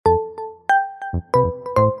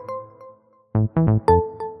Welcome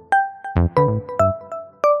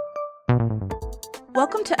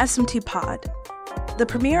to SMT Pod, the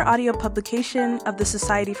premier audio publication of the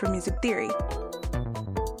Society for Music Theory.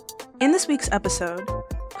 In this week's episode,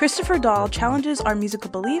 Christopher Dahl challenges our musical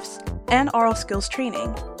beliefs and aural skills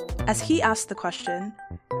training as he asks the question,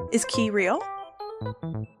 is key real?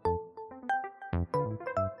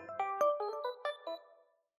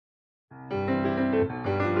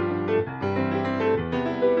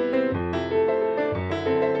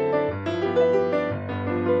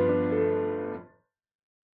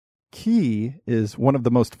 Key is one of the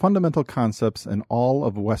most fundamental concepts in all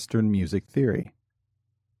of Western music theory.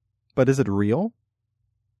 But is it real?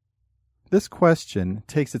 This question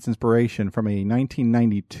takes its inspiration from a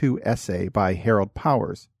 1992 essay by Harold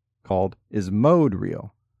Powers called Is Mode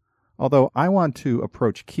Real? Although I want to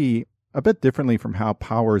approach key a bit differently from how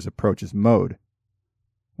Powers approaches mode.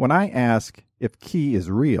 When I ask if key is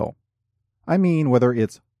real, I mean whether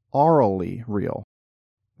it's aurally real.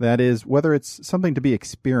 That is, whether it's something to be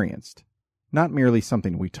experienced, not merely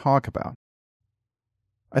something we talk about.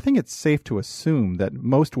 I think it's safe to assume that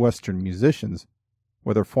most Western musicians,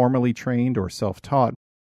 whether formally trained or self-taught,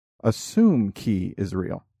 assume key is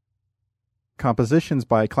real. Compositions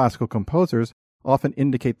by classical composers often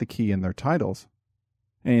indicate the key in their titles.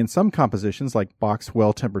 And in some compositions, like Bach's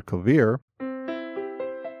Well-Tempered Clavier,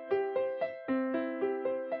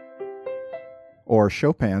 or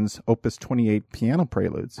Chopin's Opus 28 piano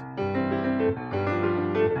preludes,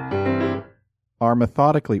 are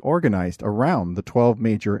methodically organized around the 12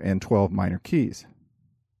 major and 12 minor keys.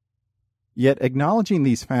 Yet acknowledging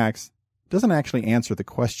these facts doesn't actually answer the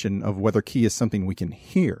question of whether key is something we can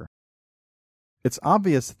hear. It's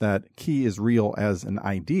obvious that key is real as an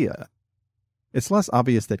idea. It's less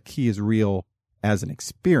obvious that key is real as an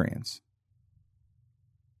experience.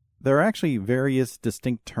 There are actually various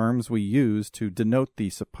distinct terms we use to denote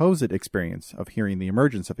the supposed experience of hearing the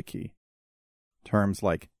emergence of a key. Terms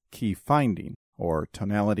like key finding or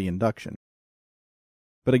tonality induction.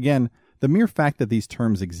 But again, the mere fact that these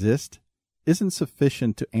terms exist isn't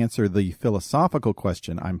sufficient to answer the philosophical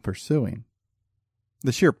question I'm pursuing.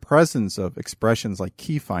 The sheer presence of expressions like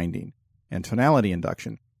key finding and tonality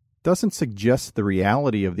induction doesn't suggest the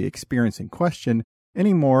reality of the experience in question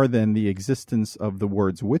any more than the existence of the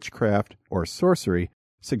words witchcraft or sorcery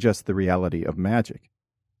suggests the reality of magic.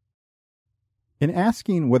 In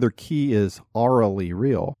asking whether key is aurally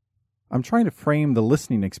real, I'm trying to frame the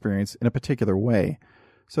listening experience in a particular way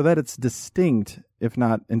so that it's distinct, if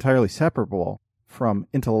not entirely separable, from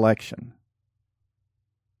intellection.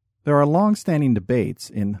 There are long-standing debates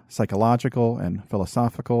in psychological and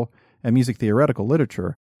philosophical and music theoretical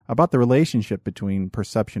literature about the relationship between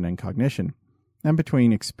perception and cognition, and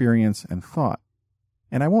between experience and thought.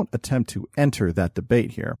 And I won't attempt to enter that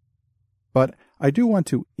debate here. But I do want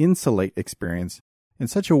to insulate experience in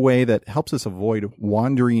such a way that helps us avoid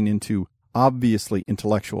wandering into obviously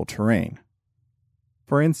intellectual terrain.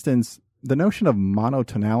 For instance, the notion of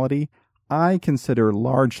monotonality I consider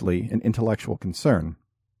largely an intellectual concern.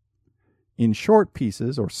 In short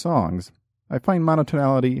pieces or songs, I find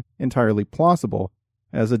monotonality entirely plausible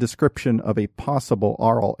as a description of a possible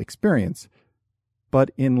aural experience. But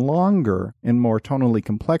in longer and more tonally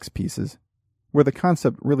complex pieces, where the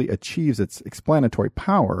concept really achieves its explanatory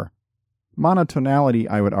power, monotonality,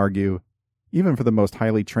 I would argue, even for the most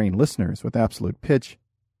highly trained listeners with absolute pitch,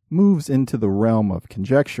 moves into the realm of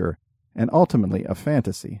conjecture and ultimately of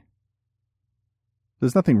fantasy.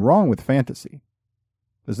 There's nothing wrong with fantasy.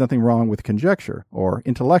 There's nothing wrong with conjecture or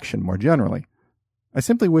intellection more generally. I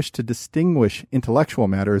simply wish to distinguish intellectual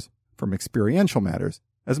matters from experiential matters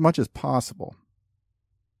as much as possible.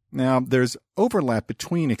 Now, there's overlap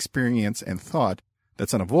between experience and thought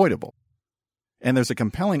that's unavoidable. And there's a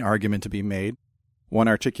compelling argument to be made, one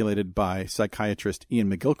articulated by psychiatrist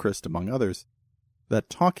Ian McGilchrist, among others, that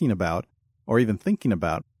talking about, or even thinking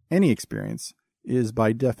about, any experience is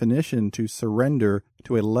by definition to surrender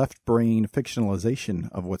to a left-brain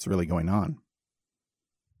fictionalization of what's really going on.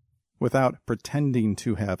 Without pretending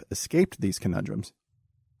to have escaped these conundrums,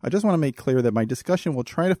 I just want to make clear that my discussion will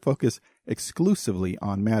try to focus exclusively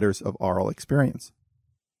on matters of aural experience.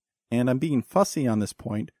 And I'm being fussy on this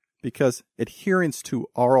point because adherence to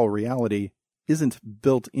aural reality isn't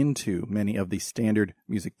built into many of the standard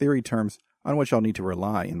music theory terms on which I'll need to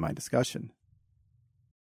rely in my discussion.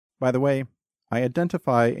 By the way, I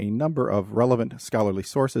identify a number of relevant scholarly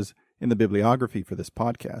sources in the bibliography for this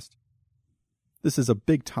podcast. This is a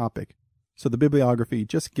big topic, so the bibliography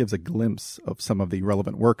just gives a glimpse of some of the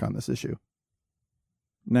relevant work on this issue.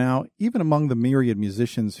 Now, even among the myriad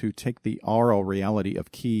musicians who take the aural reality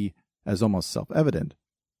of key as almost self-evident,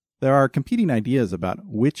 There are competing ideas about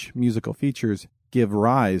which musical features give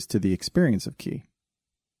rise to the experience of key.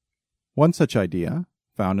 One such idea,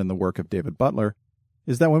 found in the work of David Butler,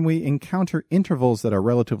 is that when we encounter intervals that are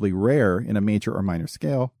relatively rare in a major or minor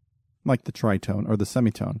scale, like the tritone or the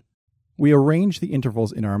semitone, we arrange the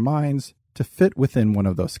intervals in our minds to fit within one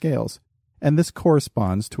of those scales, and this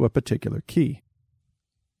corresponds to a particular key.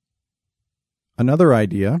 Another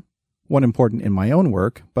idea, one important in my own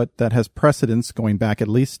work, but that has precedence going back at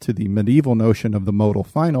least to the medieval notion of the modal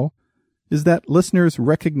final, is that listeners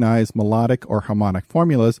recognize melodic or harmonic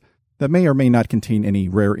formulas that may or may not contain any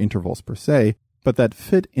rare intervals per se, but that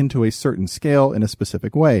fit into a certain scale in a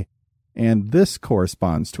specific way, and this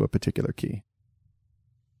corresponds to a particular key.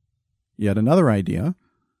 Yet another idea,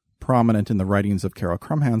 prominent in the writings of Carol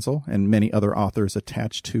Krumhansel and many other authors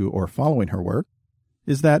attached to or following her work,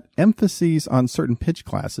 is that emphases on certain pitch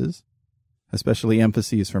classes, especially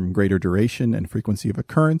emphases from greater duration and frequency of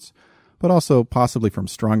occurrence, but also possibly from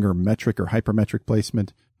stronger metric or hypermetric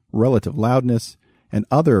placement, relative loudness, and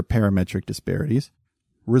other parametric disparities,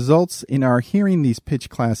 results in our hearing these pitch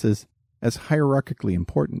classes as hierarchically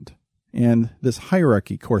important, and this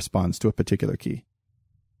hierarchy corresponds to a particular key.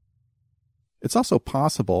 It's also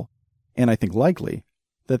possible, and I think likely,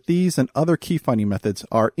 that these and other key finding methods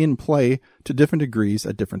are in play to different degrees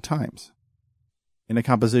at different times. In a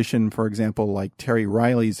composition, for example, like Terry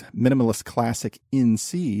Riley's minimalist classic In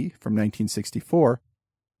C from 1964,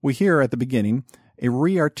 we hear at the beginning a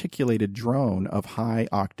rearticulated drone of high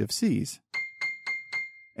octave Cs,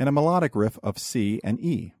 and a melodic riff of C and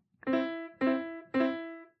E.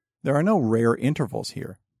 There are no rare intervals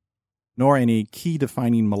here, nor any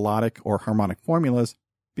key-defining melodic or harmonic formulas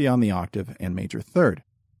beyond the octave and major third.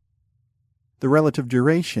 The relative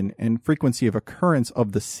duration and frequency of occurrence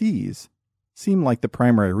of the Cs seem like the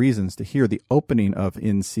primary reasons to hear the opening of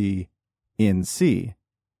In C,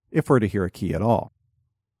 if we're to hear a key at all.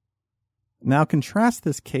 Now contrast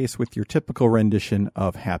this case with your typical rendition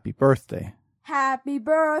of Happy Birthday. Happy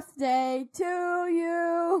birthday to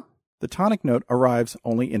you. The tonic note arrives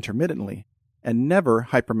only intermittently and never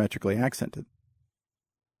hypermetrically accented.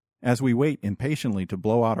 As we wait impatiently to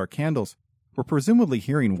blow out our candles, we're presumably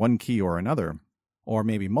hearing one key or another, or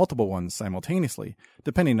maybe multiple ones simultaneously,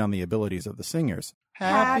 depending on the abilities of the singers.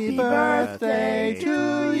 Happy birthday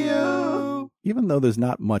to you. Even though there's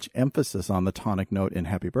not much emphasis on the tonic note in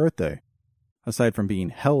Happy Birthday, aside from being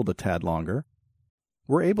held a tad longer,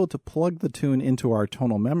 we're able to plug the tune into our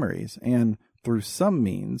tonal memories and, through some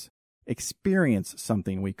means, experience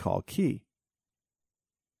something we call key.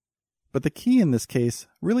 But the key in this case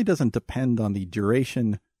really doesn't depend on the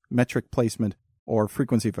duration, metric placement, or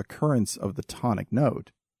frequency of occurrence of the tonic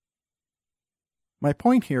note. My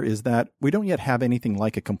point here is that we don't yet have anything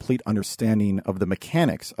like a complete understanding of the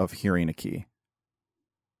mechanics of hearing a key.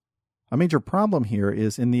 A major problem here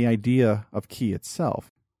is in the idea of key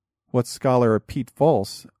itself, what scholar Pete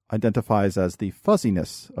Volz identifies as the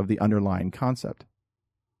fuzziness of the underlying concept.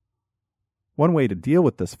 One way to deal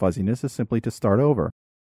with this fuzziness is simply to start over.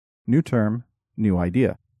 New term, new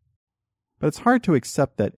idea. But it's hard to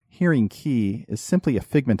accept that hearing key is simply a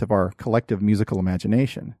figment of our collective musical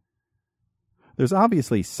imagination. There's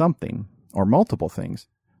obviously something, or multiple things,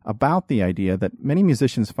 about the idea that many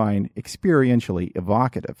musicians find experientially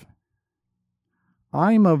evocative.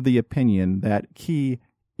 I'm of the opinion that key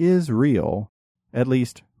is real, at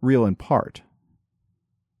least real in part.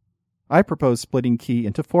 I propose splitting key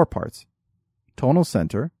into 4 parts: tonal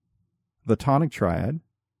center, the tonic triad,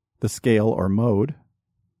 the scale or mode,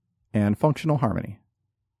 and functional harmony.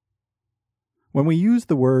 When we use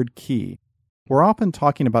the word key, we're often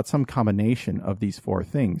talking about some combination of these 4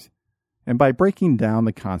 things, and by breaking down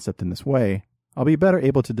the concept in this way, I'll be better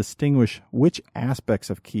able to distinguish which aspects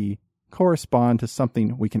of key correspond to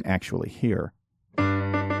something we can actually hear.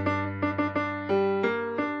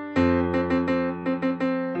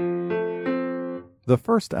 The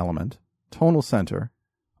first element, tonal center,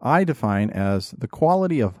 I define as the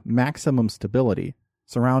quality of maximum stability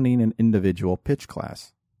surrounding an individual pitch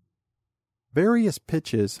class. Various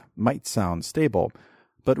pitches might sound stable,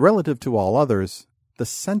 but relative to all others, the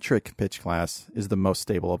centric pitch class is the most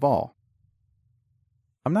stable of all.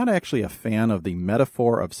 I'm not actually a fan of the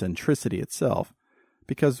metaphor of centricity itself,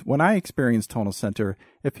 because when I experience tonal center,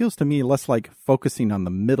 it feels to me less like focusing on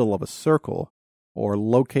the middle of a circle or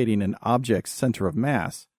locating an object's center of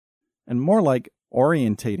mass, and more like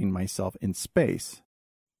orientating myself in space.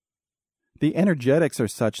 The energetics are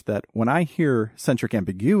such that when I hear centric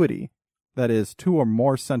ambiguity, that is, 2 or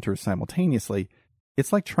more centers simultaneously,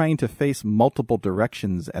 it's like trying to face multiple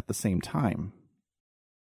directions at the same time.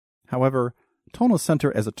 However, tonal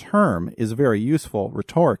center as a term is very useful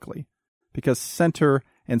rhetorically, because center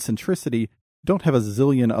and centricity don't have a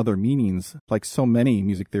zillion other meanings like so many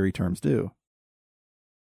music theory terms do.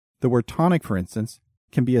 The word tonic, for instance,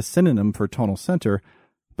 can be a synonym for tonal center,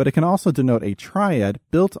 but it can also denote a triad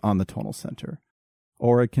built on the tonal center,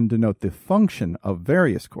 or it can denote the function of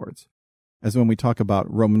various chords, as when we talk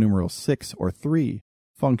about Roman numeral 6 or 3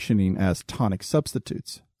 functioning as tonic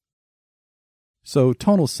substitutes. So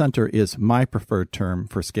tonal center is my preferred term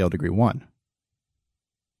for scale degree 1.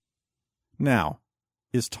 Now,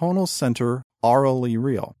 is tonal center aurally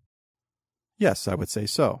real? Yes, I would say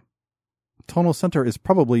so. Tonal center is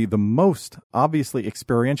probably the most obviously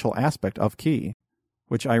experiential aspect of key,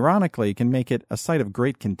 which ironically can make it a site of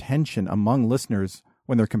great contention among listeners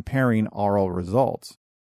when they're comparing aural results.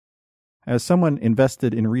 As someone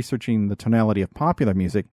invested in researching the tonality of popular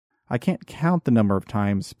music, I can't count the number of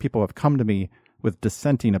times people have come to me with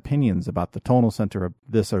dissenting opinions about the tonal center of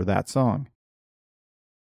this or that song.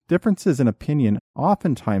 Differences in opinion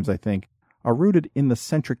oftentimes, I think, are rooted in the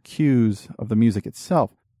centric cues of the music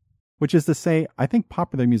itself, which is to say, I think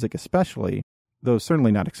popular music especially, though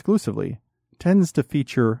certainly not exclusively, tends to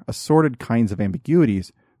feature assorted kinds of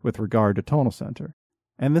ambiguities with regard to tonal center,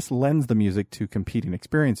 and this lends the music to competing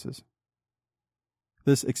experiences.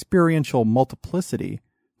 This experiential multiplicity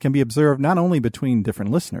can be observed not only between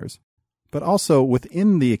different listeners, but also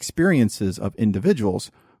within the experiences of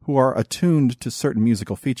individuals who are attuned to certain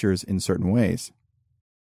musical features in certain ways.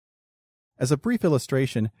 As a brief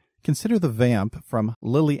illustration, consider the vamp from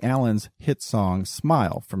Lily Allen's hit song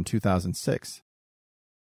Smile from 2006.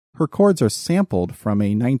 Her chords are sampled from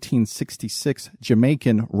a 1966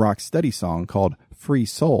 Jamaican rocksteady song called Free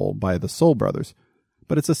Soul by the Soul Brothers,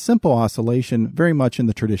 but it's a simple oscillation very much in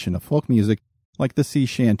the tradition of folk music, like the sea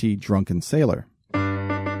shanty Drunken Sailor.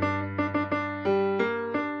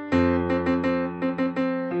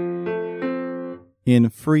 In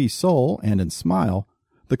Free Soul and in Smile,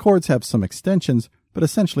 the chords have some extensions, but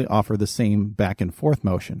essentially offer the same back and forth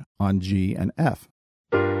motion on G and F.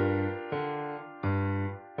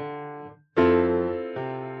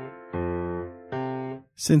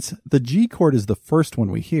 Since the G chord is the first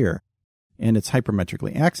one we hear, and it's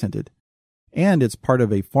hypermetrically accented, and it's part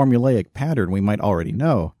of a formulaic pattern we might already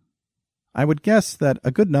know, I would guess that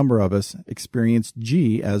a good number of us experience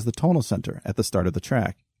G as the tonal center at the start of the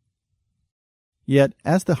track. Yet,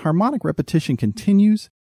 as the harmonic repetition continues,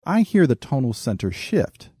 I hear the tonal center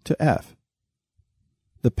shift to F.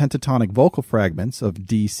 The pentatonic vocal fragments of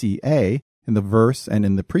D-C-A in the verse and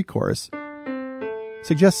in the pre-chorus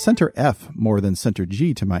suggest center F more than center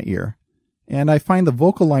G to my ear, and I find the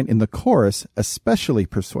vocal line in the chorus especially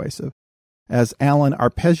persuasive, as Allen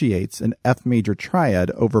arpeggiates an F major triad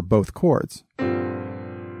over both chords.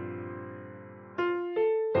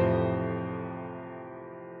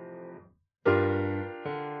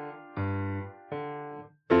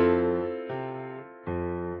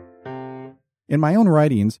 In my own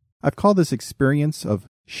writings, I've called this experience of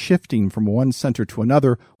shifting from one center to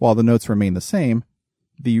another while the notes remain the same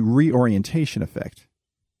the reorientation effect.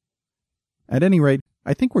 At any rate,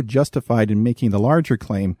 I think we're justified in making the larger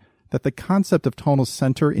claim that the concept of tonal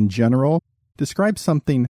center in general describes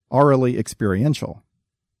something aurally experiential,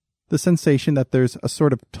 the sensation that there's a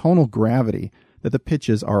sort of tonal gravity that the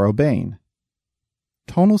pitches are obeying.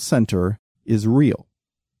 Tonal center is real.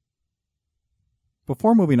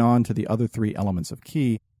 Before moving on to the other three elements of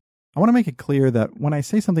key, I want to make it clear that when I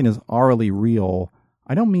say something is aurally real,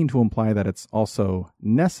 I don't mean to imply that it's also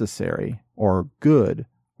necessary or good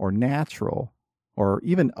or natural or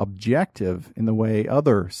even objective in the way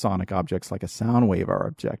other sonic objects like a sound wave are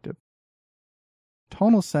objective.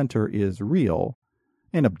 Tonal center is real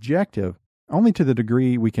and objective only to the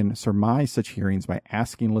degree we can surmise such hearings by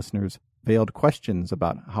asking listeners veiled questions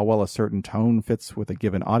about how well a certain tone fits with a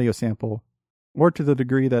given audio sample, or to the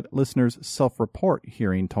degree that listeners self-report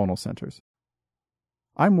hearing tonal centers.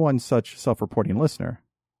 I'm one such self-reporting listener.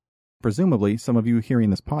 Presumably, some of you hearing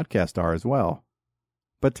this podcast are as well.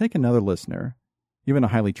 But take another listener, even a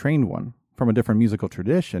highly trained one, from a different musical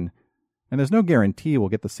tradition, and there's no guarantee we'll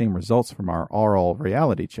get the same results from our aural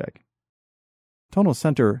reality check. Tonal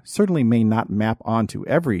center certainly may not map onto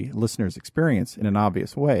every listener's experience in an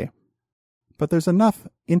obvious way, but there's enough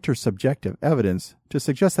intersubjective evidence to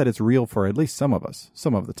suggest that it's real for at least some of us,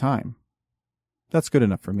 some of the time. That's good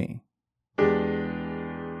enough for me.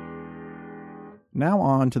 Now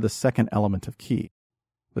on to the second element of key,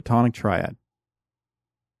 the tonic triad.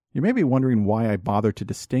 You may be wondering why I bother to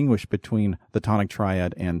distinguish between the tonic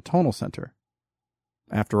triad and tonal center.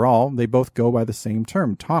 After all, they both go by the same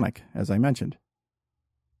term, tonic, as I mentioned.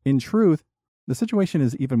 In truth, The situation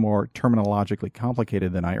is even more terminologically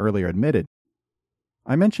complicated than I earlier admitted.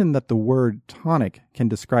 I mentioned that the word tonic can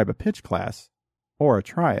describe a pitch class, or a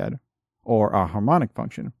triad, or a harmonic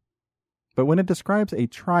function. But when it describes a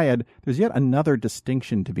triad, there's yet another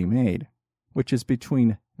distinction to be made, which is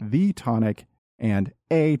between the tonic and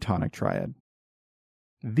a tonic triad.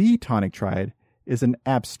 The tonic triad is an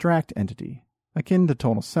abstract entity, akin to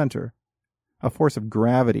tonal center, a force of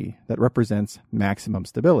gravity that represents maximum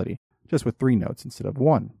stability, just with 3 notes instead of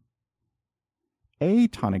 1. A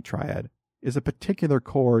tonic triad is a particular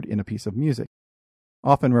chord in a piece of music,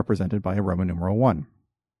 often represented by a Roman numeral 1.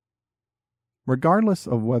 Regardless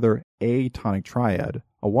of whether a tonic triad,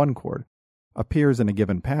 a 1 chord, appears in a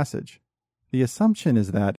given passage, the assumption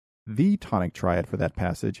is that the tonic triad for that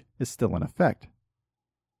passage is still in effect.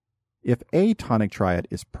 If a tonic triad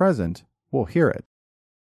is present, we'll hear it.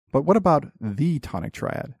 But what about the tonic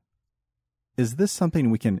triad? Is this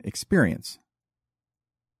something we can experience?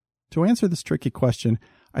 To answer this tricky question,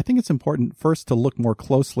 I think it's important first to look more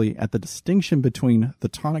closely at the distinction between the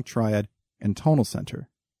tonic triad and tonal center.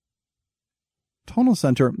 Tonal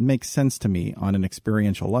center makes sense to me on an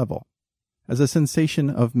experiential level, as a sensation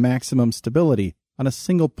of maximum stability on a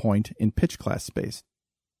single point in pitch class space.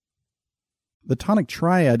 The tonic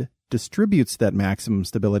triad distributes that maximum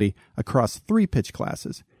stability across 3 pitch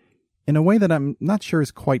classes in a way that I'm not sure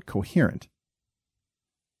is quite coherent.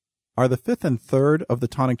 Are the 5th and 3rd of the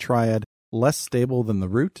tonic triad less stable than the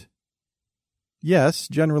root? Yes,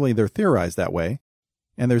 generally they're theorized that way,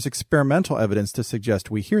 and there's experimental evidence to suggest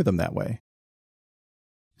we hear them that way.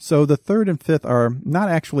 So the 3rd and 5th are not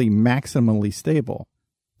actually maximally stable.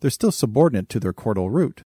 They're still subordinate to their chordal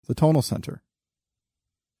root, the tonal center.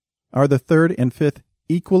 Are the 3rd and 5th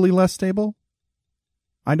equally less stable?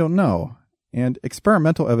 I don't know, and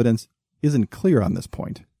experimental evidence isn't clear on this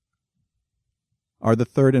point. Are the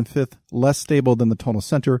 3rd and 5th less stable than the tonal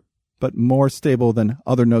center, but more stable than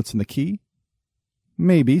other notes in the key?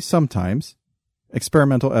 Maybe, sometimes.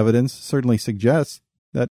 Experimental evidence certainly suggests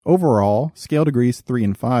that overall, scale degrees 3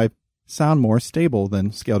 and 5 sound more stable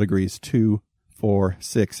than scale degrees 2, 4,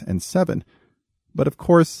 6, and 7. But of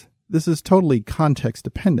course, this is totally context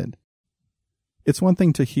dependent. It's one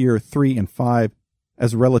thing to hear 3 and 5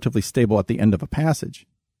 as relatively stable at the end of a passage,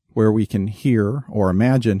 where we can hear or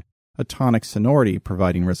imagine a tonic sonority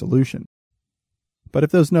providing resolution. But if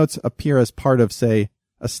those notes appear as part of, say,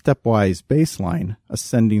 a stepwise bass line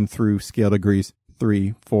ascending through scale degrees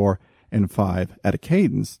 3, 4, and 5 at a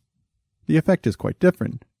cadence, the effect is quite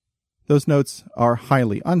different. Those notes are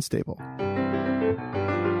highly unstable.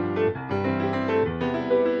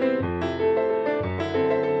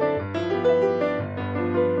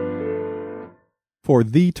 For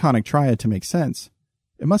the tonic triad to make sense,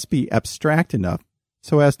 it must be abstract enough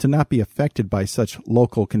so as to not be affected by such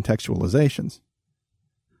local contextualizations.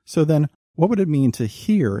 So then, what would it mean to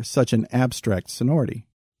hear such an abstract sonority?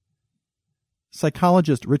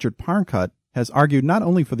 Psychologist Richard Parncutt has argued not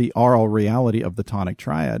only for the aural reality of the tonic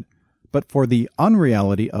triad, but for the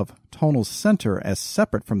unreality of tonal center as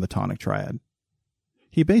separate from the tonic triad.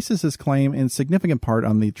 He bases his claim in significant part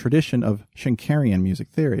on the tradition of Schenkerian music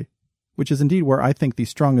theory, which is indeed where I think the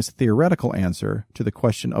strongest theoretical answer to the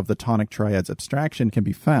question of the tonic triad's abstraction can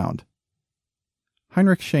be found.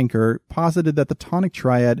 Heinrich Schenker posited that the tonic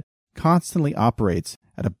triad constantly operates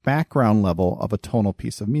at a background level of a tonal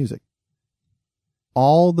piece of music.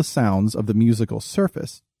 All the sounds of the musical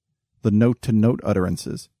surface, the note-to-note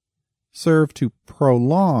utterances, serve to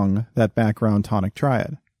prolong that background tonic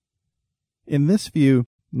triad. In this view,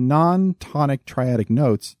 non-tonic triadic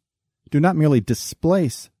notes do not merely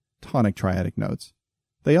displace tonic triadic notes.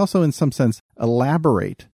 They also, in some sense,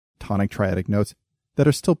 elaborate tonic triadic notes that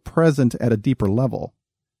are still present at a deeper level.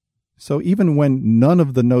 So even when none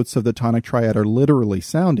of the notes of the tonic triad are literally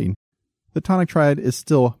sounding, the tonic triad is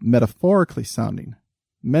still metaphorically sounding,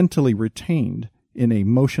 mentally retained in a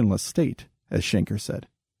motionless state, as Schenker said.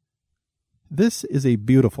 This is a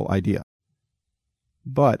beautiful idea.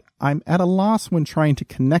 But I'm at a loss when trying to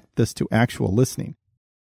connect this to actual listening.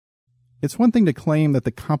 It's one thing to claim that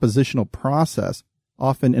the compositional process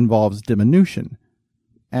often involves diminution,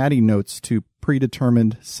 adding notes to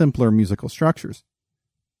predetermined, simpler musical structures.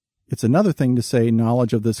 It's another thing to say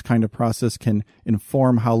knowledge of this kind of process can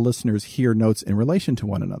inform how listeners hear notes in relation to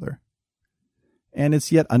one another. And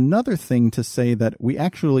it's yet another thing to say that we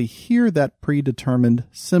actually hear that predetermined,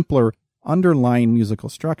 simpler, underlying musical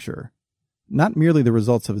structure, not merely the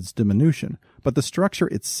results of its diminution, but the structure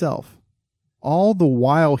itself, all the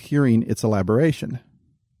while hearing its elaboration.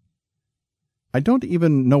 I don't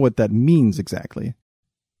even know what that means exactly.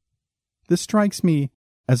 This strikes me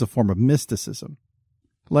as a form of mysticism,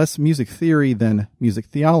 less music theory than music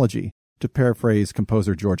theology, to paraphrase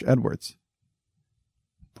composer George Edwards.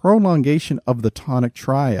 Prolongation of the tonic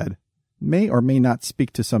triad may or may not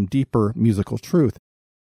speak to some deeper musical truth,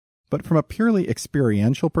 but from a purely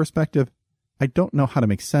experiential perspective, I don't know how to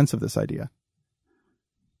make sense of this idea.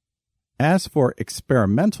 As for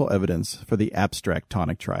experimental evidence for the abstract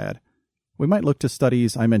tonic triad, we might look to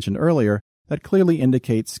studies I mentioned earlier that clearly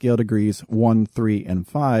indicate scale degrees 1, 3, and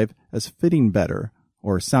 5 as fitting better,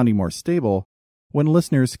 or sounding more stable, when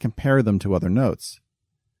listeners compare them to other notes.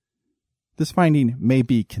 This finding may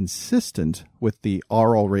be consistent with the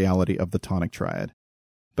aural reality of the tonic triad,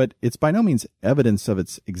 but it's by no means evidence of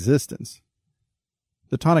its existence.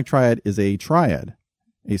 The tonic triad is a triad,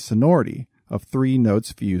 a sonority of 3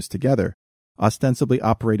 notes fused together, ostensibly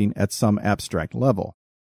operating at some abstract level.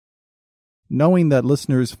 Knowing that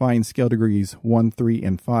listeners find scale degrees 1, 3,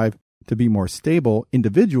 and 5 to be more stable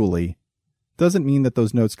individually doesn't mean that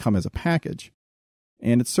those notes come as a package.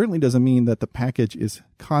 And it certainly doesn't mean that the package is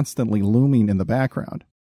constantly looming in the background.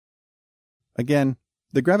 Again,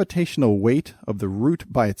 the gravitational weight of the root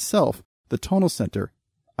by itself, the tonal center,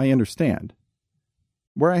 I understand.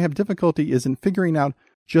 Where I have difficulty is in figuring out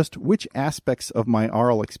just which aspects of my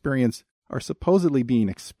aural experience are supposedly being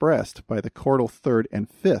expressed by the chordal third and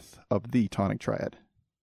fifth of the tonic triad.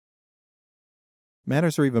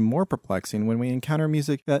 Matters are even more perplexing when we encounter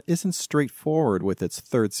music that isn't straightforward with its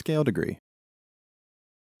third scale degree.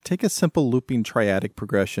 Take a simple looping triadic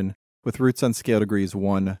progression with roots on scale degrees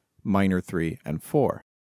 1, minor 3, and 4.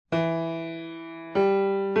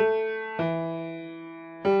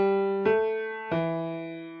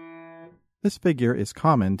 This figure is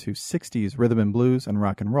common to 60s rhythm and blues and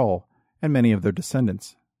rock and roll, and many of their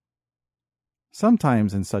descendants.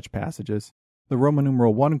 Sometimes in such passages, the Roman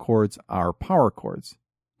numeral 1 chords are power chords,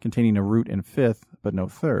 containing a root and fifth but no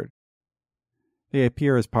third. They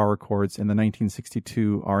appear as power chords in the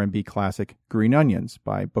 1962 R&B classic Green Onions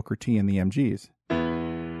by Booker T and the MGs.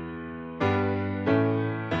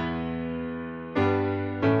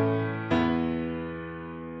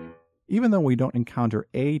 Even though we don't encounter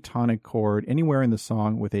a tonic chord anywhere in the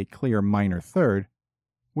song with a clear minor third,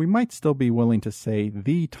 we might still be willing to say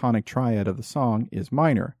the tonic triad of the song is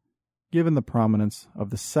minor, given the prominence of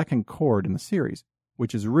the second chord in the series,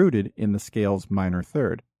 which is rooted in the scale's minor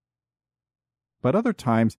third. But other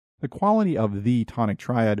times, the quality of the tonic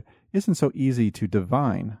triad isn't so easy to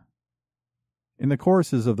divine. In the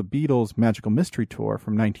choruses of the Beatles' Magical Mystery Tour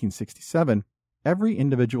from 1967, every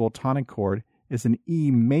individual tonic chord is an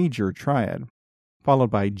E major triad, followed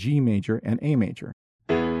by G major and A major.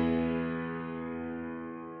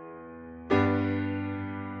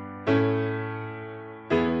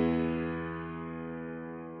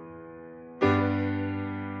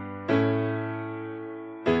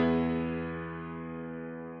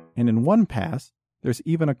 And in one pass, there's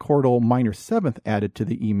even a chordal minor seventh added to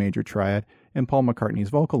the E major triad in Paul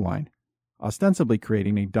McCartney's vocal line, ostensibly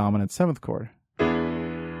creating a dominant seventh chord.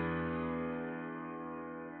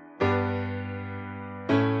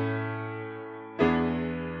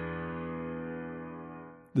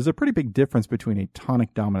 There's a pretty big difference between a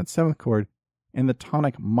tonic dominant seventh chord and the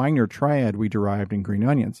tonic minor triad we derived in Green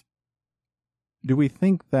Onions. Do we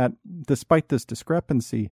think that, despite this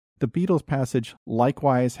discrepancy, the Beatles passage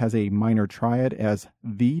likewise has a minor triad as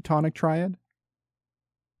the tonic triad?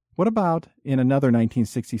 What about in another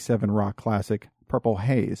 1967 rock classic, Purple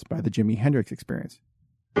Haze by the Jimi Hendrix Experience?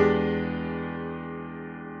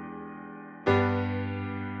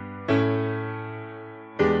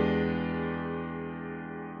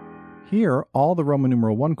 Here, all the Roman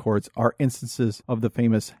numeral 1 chords are instances of the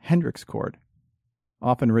famous Hendrix chord,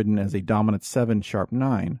 often written as a dominant 7 sharp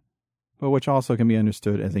 9, but which also can be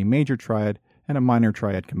understood as a major triad and a minor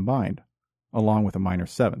triad combined, along with a minor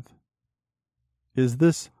seventh. Is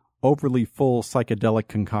this overly full psychedelic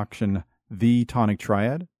concoction the tonic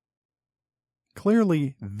triad?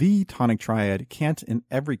 Clearly, the tonic triad can't in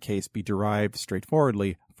every case be derived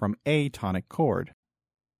straightforwardly from a tonic chord.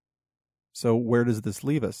 So where does this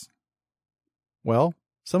leave us? Well,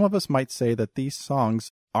 some of us might say that these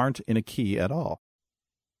songs aren't in a key at all.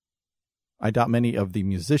 I doubt many of the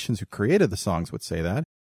musicians who created the songs would say that,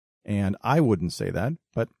 and I wouldn't say that,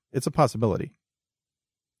 but it's a possibility.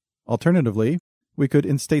 Alternatively, we could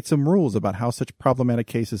instate some rules about how such problematic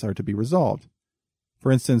cases are to be resolved.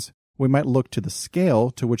 For instance, we might look to the scale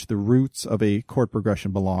to which the roots of a chord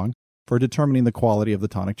progression belong for determining the quality of the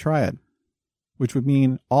tonic triad, which would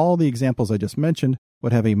mean all the examples I just mentioned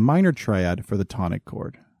would have a minor triad for the tonic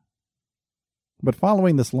chord. But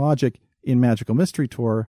following this logic, in Magical Mystery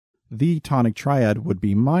Tour, the tonic triad would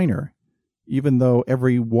be minor, even though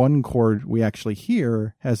every one chord we actually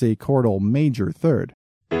hear has a chordal major third.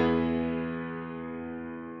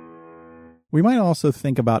 We might also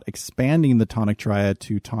think about expanding the tonic triad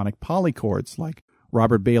to tonic polychords like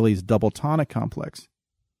Robert Bailey's double tonic complex,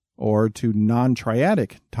 or to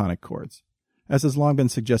non-triadic tonic chords, as has long been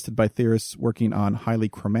suggested by theorists working on highly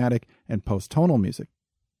chromatic and post-tonal music.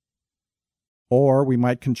 Or we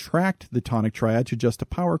might contract the tonic triad to just a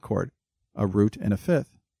power chord, a root and a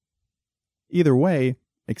fifth. Either way,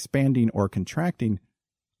 expanding or contracting,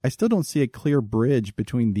 I still don't see a clear bridge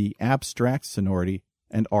between the abstract sonority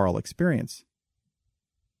and aural experience.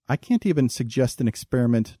 I can't even suggest an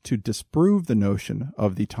experiment to disprove the notion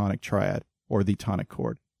of the tonic triad or the tonic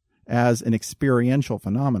chord as an experiential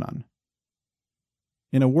phenomenon.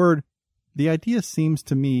 In a word, the idea seems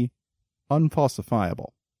to me unfalsifiable.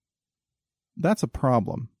 That's a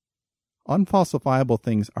problem. Unfalsifiable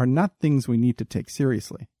things are not things we need to take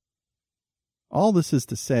seriously. All this is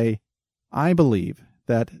to say, I believe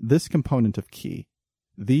that this component of key,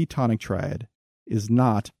 the tonic triad, is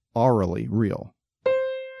not aurally real.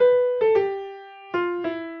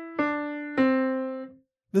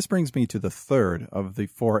 This brings me to the third of the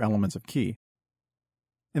four elements of key.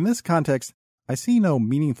 In this context, I see no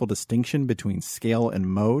meaningful distinction between scale and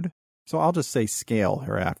mode, so I'll just say scale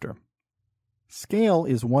hereafter. Scale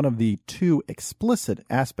is one of the two explicit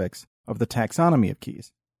aspects of the taxonomy of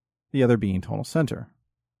keys, the other being tonal center.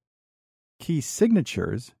 Key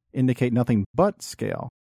signatures indicate nothing but scale,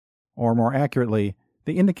 or more accurately,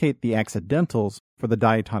 they indicate the accidentals for the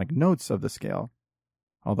diatonic notes of the scale,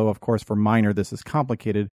 although of course for minor this is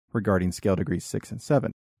complicated regarding scale degrees 6 and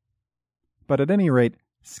 7. But at any rate,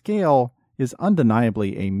 scale is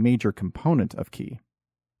undeniably a major component of key.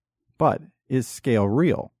 But is scale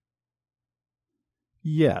real?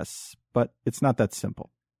 Yes, but it's not that simple.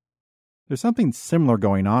 There's something similar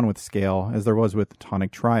going on with scale as there was with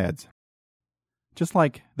tonic triads. Just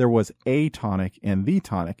like there was a tonic and the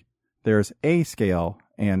tonic, there's a scale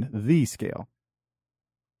and the scale.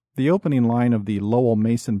 The opening line of the Lowell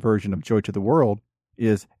Mason version of Joy to the World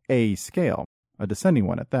is a scale, a descending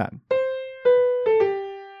one at that.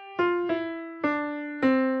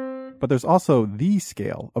 But there's also the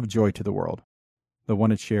scale of Joy to the World, the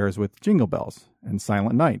one it shares with Jingle Bells and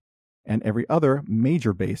Silent Night and every other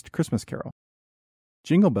major-based Christmas carol.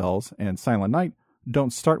 Jingle Bells and Silent Night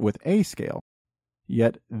don't start with a scale,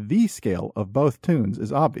 yet the scale of both tunes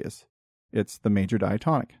is obvious. It's the major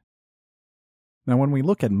diatonic. Now, when we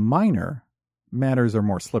look at minor, matters are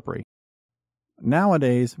more slippery.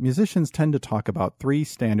 Nowadays, musicians tend to talk about three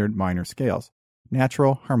standard minor scales: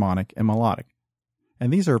 natural, harmonic, and melodic.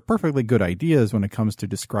 And these are perfectly good ideas when it comes to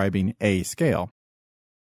describing a scale.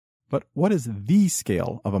 But what is the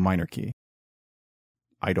scale of a minor key?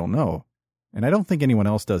 I don't know, and I don't think anyone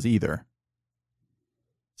else does either.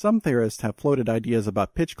 Some theorists have floated ideas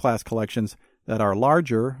about pitch class collections that are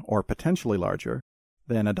larger, or potentially larger,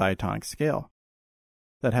 than a diatonic scale,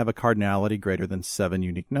 that have a cardinality greater than 7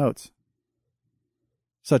 unique notes.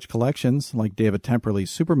 Such collections, like David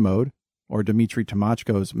Temperley's Supermode or Dmitri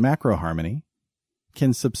Tomachko's Macro Harmony,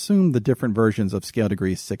 can subsume the different versions of scale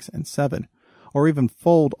degrees 6 and 7, or even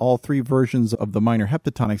fold all three versions of the minor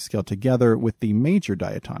heptatonic scale together with the major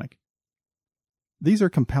diatonic. These are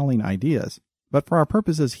compelling ideas, but for our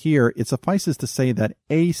purposes here, it suffices to say that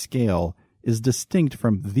a scale is distinct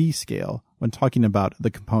from the scale when talking about the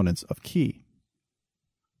components of key.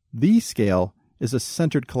 The scale is a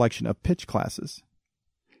centered collection of pitch classes.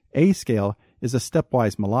 A scale is a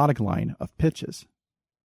stepwise melodic line of pitches.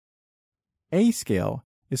 A scale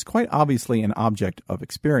is quite obviously an object of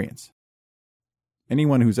experience.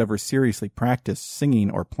 Anyone who's ever seriously practiced singing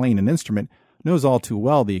or playing an instrument knows all too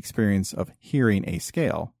well the experience of hearing a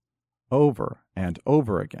scale over and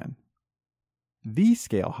over again. The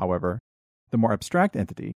scale, however, the more abstract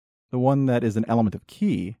entity, the one that is an element of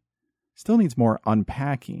key, still needs more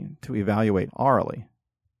unpacking to evaluate aurally.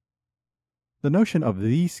 The notion of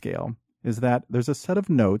the scale is that there's a set of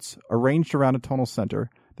notes arranged around a tonal center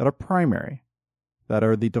that are primary, that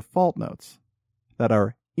are the default notes, that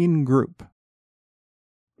are in group.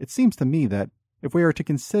 It seems to me that if we are to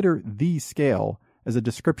consider the scale as a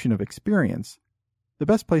description of experience, the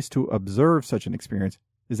best place to observe such an experience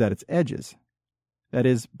is at its edges, that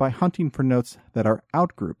is, by hunting for notes that are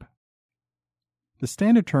outgroup. The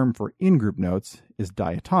standard term for in-group notes is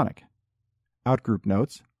diatonic. Outgroup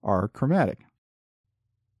notes are chromatic.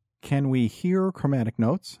 Can we hear chromatic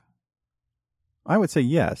notes? I would say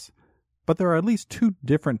yes, but there are at least two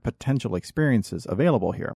different potential experiences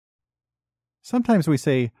available here. Sometimes we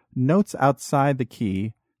say notes outside the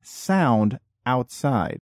key sound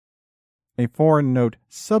outside. A foreign note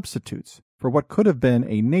substitutes for what could have been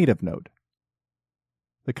a native note.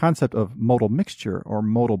 The concept of modal mixture or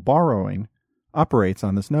modal borrowing operates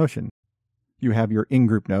on this notion. You have your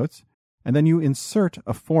in-group notes, and then you insert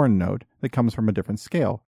a foreign note that comes from a different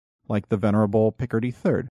scale, like the venerable Picardy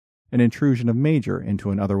third, an intrusion of major into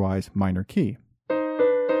an otherwise minor key.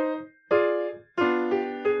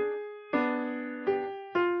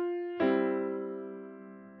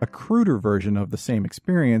 A cruder version of the same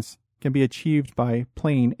experience can be achieved by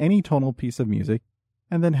playing any tonal piece of music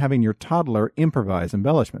and then having your toddler improvise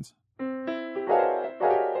embellishments.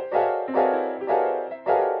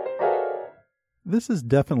 This is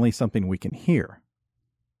definitely something we can hear.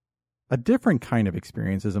 A different kind of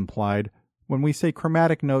experience is implied when we say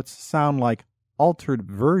chromatic notes sound like altered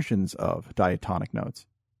versions of diatonic notes.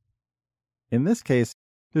 In this case,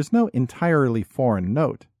 there's no entirely foreign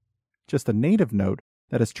note, just a native note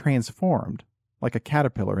that is transformed, like a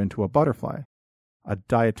caterpillar into a butterfly, a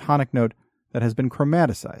diatonic note that has been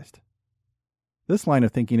chromaticized. This line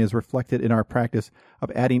of thinking is reflected in our practice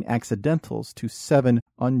of adding accidentals to 7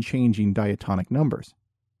 unchanging diatonic numbers.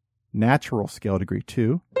 Natural scale degree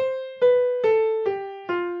 2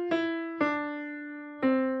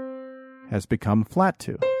 has become flat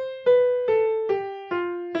 2.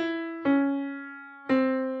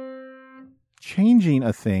 Changing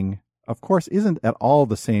a thing, of course, isn't at all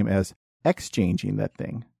the same as exchanging that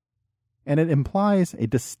thing, and it implies a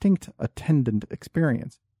distinct attendant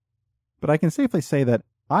experience. But I can safely say that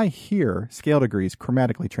I hear scale degrees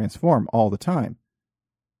chromatically transform all the time.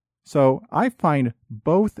 So I find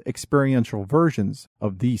both experiential versions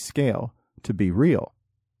of the scale to be real.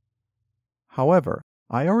 However,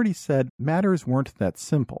 I already said matters weren't that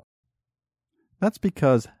simple. That's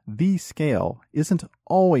because the scale isn't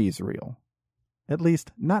always real, at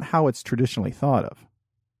least not how it's traditionally thought of.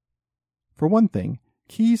 For one thing,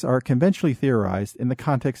 keys are conventionally theorized in the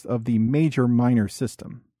context of the major-minor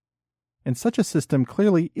system. And such a system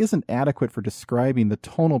clearly isn't adequate for describing the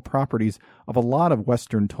tonal properties of a lot of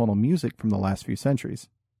Western tonal music from the last few centuries.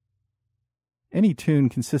 Any tune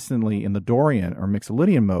consistently in the Dorian or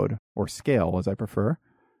Mixolydian mode, or scale as I prefer,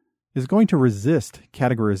 is going to resist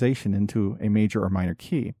categorization into a major or minor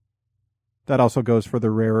key. That also goes for the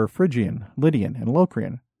rarer Phrygian, Lydian, and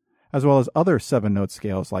Locrian, as well as other 7-note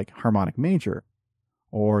scales like harmonic major,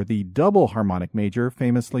 or the double harmonic major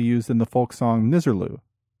famously used in the folk song Miserlou,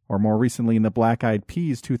 or more recently in the Black Eyed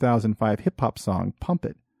Peas 2005 hip-hop song Pump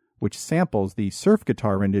It, which samples the surf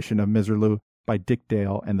guitar rendition of Miserlou by Dick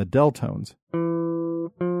Dale and the Deltones.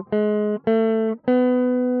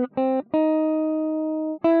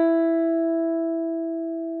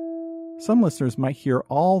 Some listeners might hear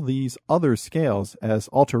all these other scales as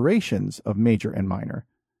alterations of major and minor,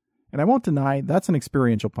 and I won't deny that's an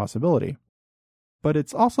experiential possibility. But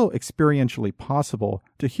it's also experientially possible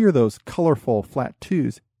to hear those colorful flat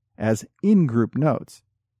 2s as in-group notes,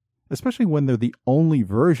 especially when they're the only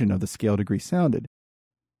version of the scale degree sounded,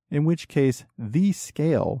 in which case the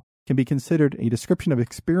scale can be considered a description of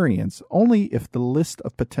experience only if the list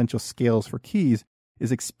of potential scales for keys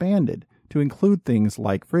is expanded to include things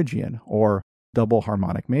like Phrygian or double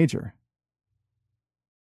harmonic major.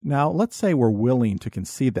 Now, let's say we're willing to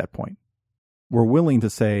concede that point. We're willing to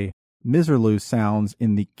say Miserlou sounds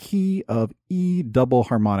in the key of E double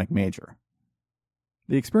harmonic major.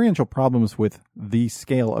 The experiential problems with the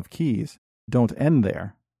scale of keys don't end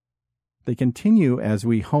there. They continue as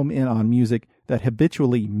we home in on music that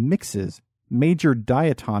habitually mixes major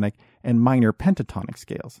diatonic and minor pentatonic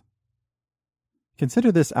scales.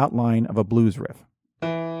 Consider this outline of a blues riff.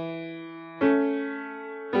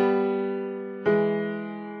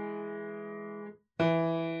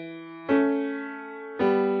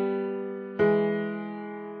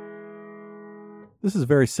 This is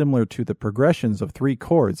very similar to the progressions of 3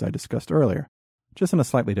 chords I discussed earlier, just in a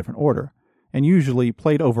slightly different order, and usually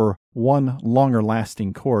played over one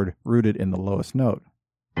longer-lasting chord rooted in the lowest note.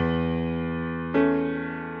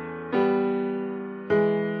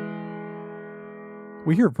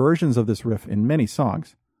 We hear versions of this riff in many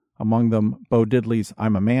songs, among them Bo Diddley's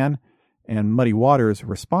I'm a Man and Muddy Waters'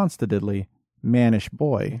 response to Diddley, Mannish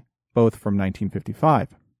Boy, both from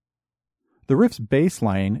 1955. The riff's bass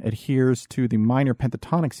line adheres to the minor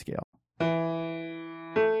pentatonic scale.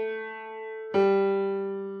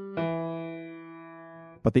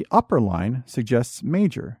 But the upper line suggests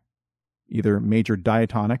major, either major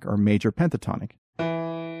diatonic or major pentatonic.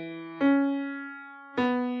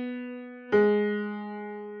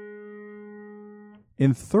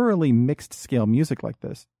 In thoroughly mixed scale music like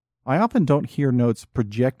this, I often don't hear notes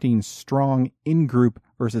projecting strong in-group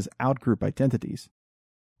versus out-group identities.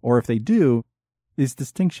 Or if they do, these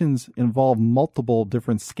distinctions involve multiple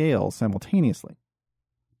different scales simultaneously.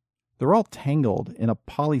 They're all tangled in a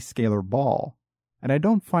polyscalar ball, and I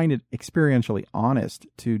don't find it experientially honest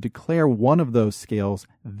to declare one of those scales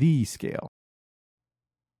the scale.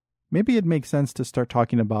 Maybe it makes sense to start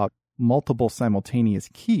talking about multiple simultaneous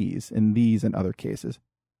keys in these and other cases,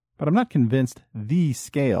 but I'm not convinced the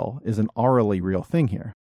scale is an aurally real thing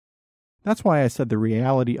here. That's why I said the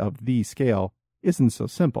reality of the scale isn't so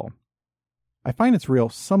simple. I find it's real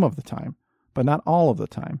some of the time, but not all of the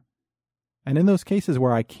time. And in those cases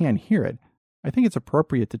where I can hear it, I think it's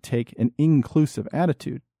appropriate to take an inclusive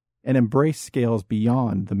attitude and embrace scales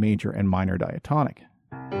beyond the major and minor diatonic.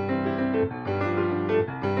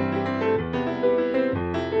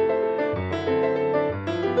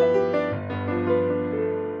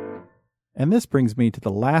 And this brings me to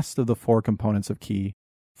the last of the four components of key,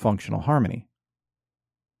 functional harmony.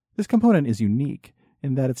 This component is unique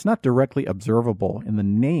in that it's not directly observable in the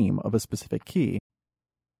name of a specific key,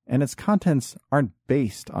 and its contents aren't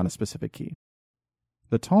based on a specific key.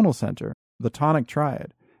 The tonal center, the tonic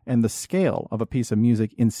triad, and the scale of a piece of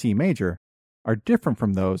music in C major are different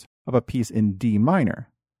from those of a piece in D minor,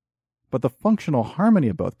 but the functional harmony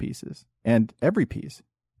of both pieces, and every piece,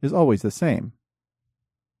 is always the same.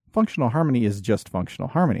 Functional harmony is just functional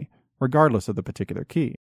harmony, regardless of the particular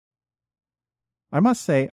key. I must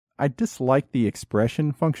say, I dislike the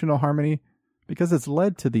expression functional harmony because it's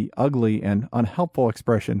led to the ugly and unhelpful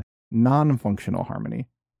expression non-functional harmony,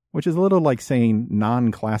 which is a little like saying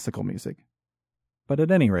non-classical music. But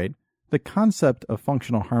at any rate, the concept of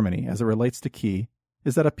functional harmony as it relates to key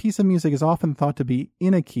is that a piece of music is often thought to be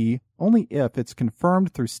in a key only if it's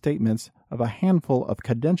confirmed through statements of a handful of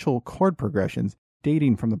cadential chord progressions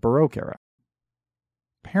dating from the Baroque era.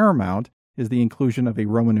 Paramount is the inclusion of a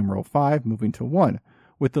Roman numeral 5 moving to 1,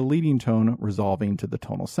 with the leading tone resolving to the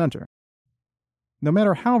tonal center. No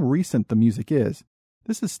matter how recent the music is,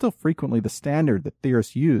 this is still frequently the standard that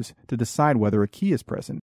theorists use to decide whether a key is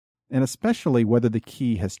present, and especially whether the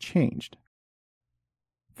key has changed.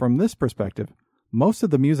 From this perspective, most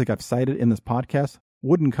of the music I've cited in this podcast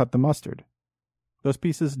wouldn't cut the mustard. Those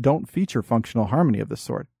pieces don't feature functional harmony of this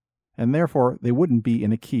sort, and therefore they wouldn't be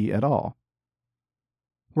in a key at all.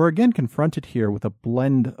 We're again confronted here with a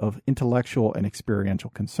blend of intellectual and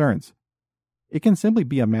experiential concerns. It can simply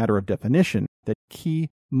be a matter of definition that key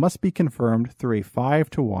must be confirmed through a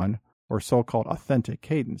 5-to-1 or so-called authentic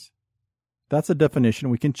cadence. That's a definition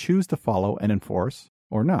we can choose to follow and enforce,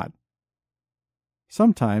 or not.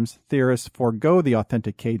 Sometimes theorists forego the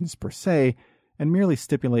authentic cadence per se and merely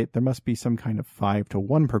stipulate there must be some kind of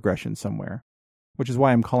 5-to-1 progression somewhere, which is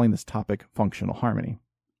why I'm calling this topic functional harmony.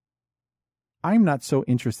 I'm not so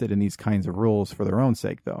interested in these kinds of rules for their own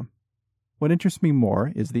sake, though. What interests me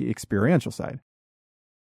more is the experiential side.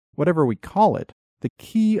 Whatever we call it, the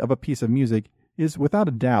key of a piece of music is without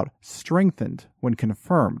a doubt strengthened when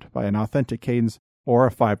confirmed by an authentic cadence or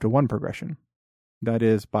a 5-to-1 progression. That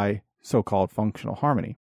is, by so-called functional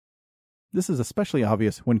harmony. This is especially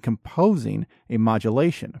obvious when composing a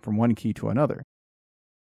modulation from one key to another.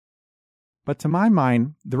 But to my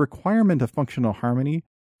mind, the requirement of functional harmony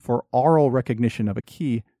for aural recognition of a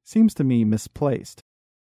key seems to me misplaced.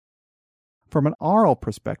 From an aural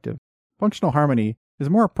perspective, functional harmony is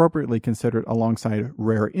more appropriately considered alongside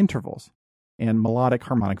rare intervals and melodic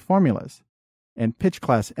harmonic formulas, and pitch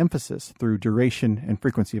class emphasis through duration and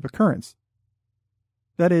frequency of occurrence.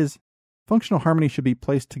 That is, functional harmony should be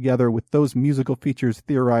placed together with those musical features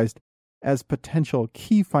theorized as potential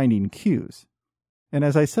key-finding cues. And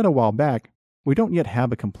as I said a while back, we don't yet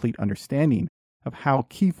have a complete understanding of how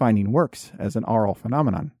key-finding works as an aural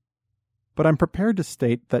phenomenon. But I'm prepared to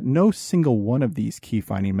state that no single one of these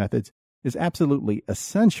key-finding methods is absolutely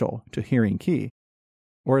essential to hearing key,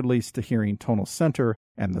 or at least to hearing tonal center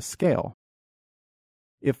and the scale.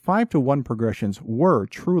 If 5-to-1 progressions were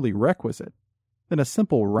truly requisite, then a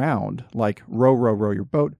simple round like row, row, row your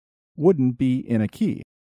boat wouldn't be in a key,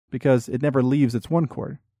 because it never leaves its one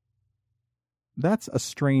chord. That's a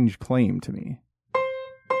strange claim to me.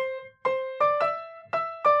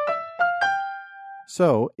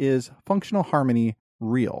 So, is functional harmony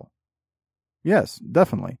real? Yes,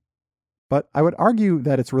 definitely. But I would argue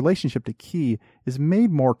that its relationship to key is made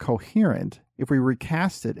more coherent if we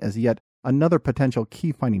recast it as yet another potential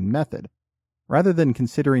key-finding method, rather than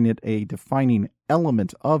considering it a defining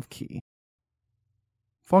element of key.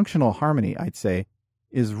 Functional harmony, I'd say,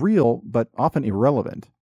 is real but often irrelevant,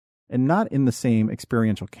 and not in the same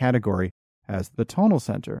experiential category as the tonal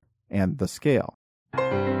center and the scale.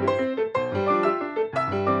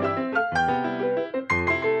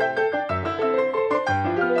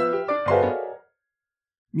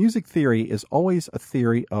 music theory is always a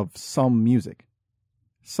theory of some music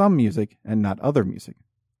and not other music.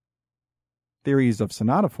 Theories of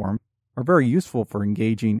sonata form are very useful for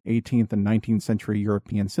engaging 18th and 19th century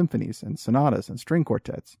European symphonies and sonatas and string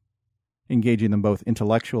quartets, engaging them both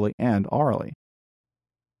intellectually and orally.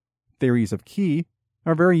 Theories of key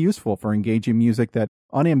are very useful for engaging music that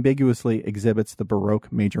unambiguously exhibits the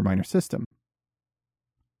Baroque major-minor system.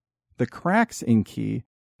 The cracks in key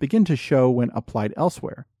begin to show when applied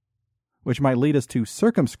elsewhere, which might lead us to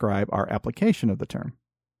circumscribe our application of the term.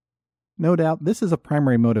 No doubt this is a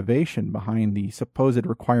primary motivation behind the supposed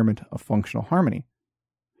requirement of functional harmony.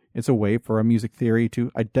 It's a way for a music theory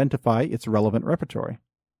to identify its relevant repertory.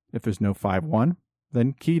 If there's no 5-1,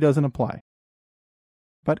 then key doesn't apply.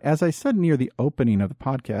 But as I said near the opening of the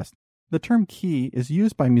podcast, the term key is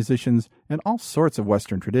used by musicians in all sorts of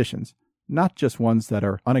Western traditions, not just ones that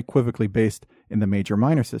are unequivocally based in the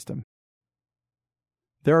major-minor system.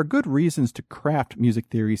 There are good reasons to craft music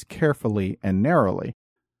theories carefully and narrowly,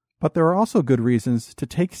 but there are also good reasons to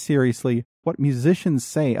take seriously what musicians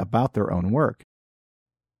say about their own work.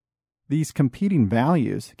 These competing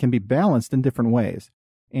values can be balanced in different ways,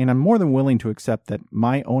 and I'm more than willing to accept that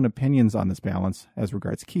my own opinions on this balance, as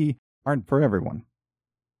regards key, aren't for everyone.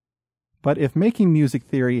 But if making music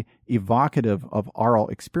theory evocative of oral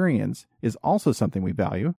experience is also something we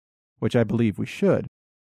value, which I believe we should,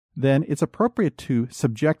 then it's appropriate to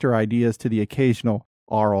subject our ideas to the occasional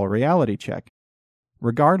oral reality check,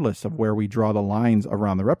 regardless of where we draw the lines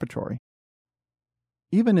around the repertory.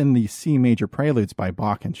 Even in the C major preludes by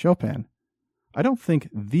Bach and Chopin, I don't think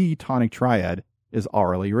the tonic triad is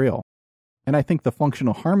aurally real, and I think the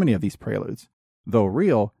functional harmony of these preludes, though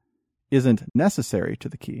real, isn't necessary to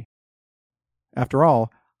the key. After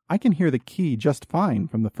all, I can hear the key just fine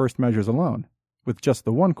from the first measures alone, with just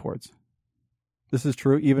the one chords. This is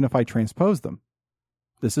true even if I transpose them.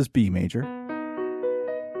 This is B major.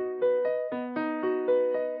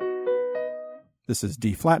 This is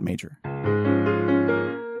D flat major.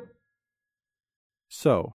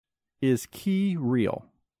 So, is key real?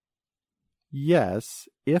 Yes,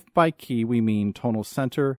 if by key we mean tonal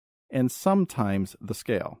center and sometimes the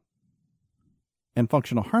scale. And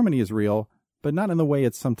functional harmony is real, but not in the way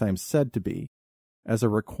it's sometimes said to be, as a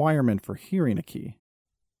requirement for hearing a key.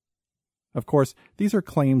 Of course, these are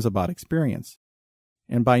claims about experience,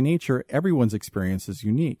 and by nature, everyone's experience is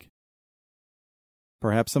unique.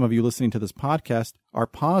 Perhaps some of you listening to this podcast are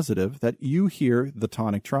positive that you hear the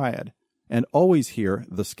tonic triad, and always hear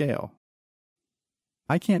the scale.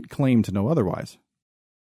 I can't claim to know otherwise.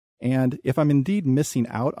 And if I'm indeed missing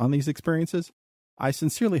out on these experiences, I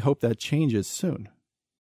sincerely hope that changes soon.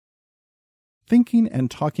 Thinking and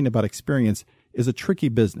talking about experience is a tricky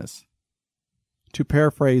business. To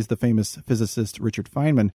paraphrase the famous physicist Richard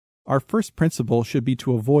Feynman, our first principle should be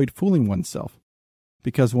to avoid fooling oneself,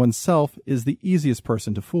 because oneself is the easiest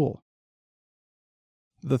person to fool.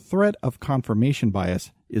 The threat of confirmation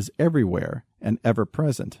bias is everywhere and ever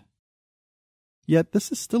present. Yet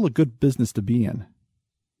this is still a good business to be in.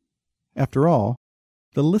 After all,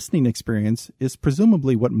 the listening experience is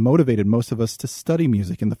presumably what motivated most of us to study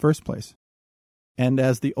music in the first place. And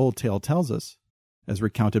as the old tale tells us, as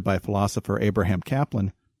recounted by philosopher Abraham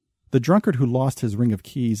Kaplan, the drunkard who lost his ring of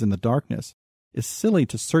keys in the darkness is silly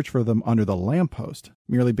to search for them under the lamppost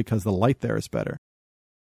merely because the light there is better.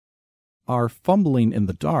 Our fumbling in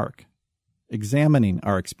the dark, examining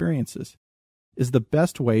our experiences, is the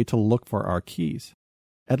best way to look for our keys,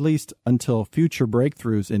 at least until future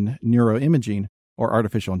breakthroughs in neuroimaging or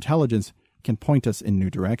artificial intelligence can point us in new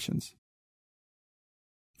directions.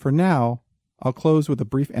 For now, I'll close with a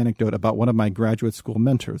brief anecdote about one of my graduate school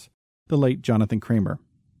mentors, the late Jonathan Kramer,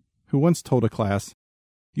 who once told a class,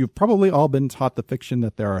 "You've probably all been taught the fiction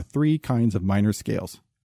that there are 3 kinds of minor scales."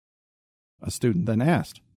 A student then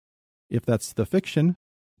asked, "If that's the fiction,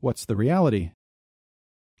 what's the reality?"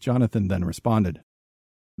 Jonathan then responded,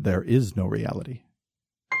 "There is no reality."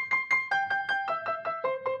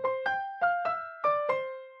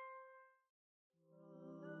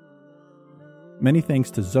 Many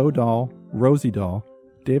thanks to Zoe Dahl, Rosie Dahl,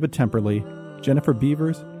 David Temperley, Jennifer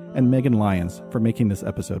Beavers, and Megan Lyons for making this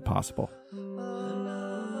episode possible.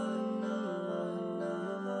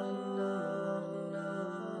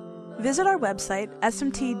 Visit our website,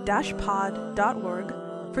 smt-pod.org,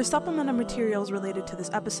 for supplemental materials related to this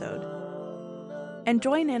episode. And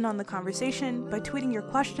join in on the conversation by tweeting your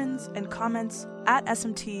questions and comments at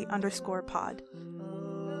SMT_pod.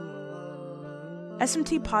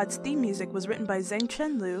 SMT Pod's theme music was written by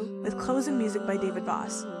Zhengchen Liu, with closing music by David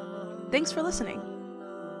Voss. Thanks for listening.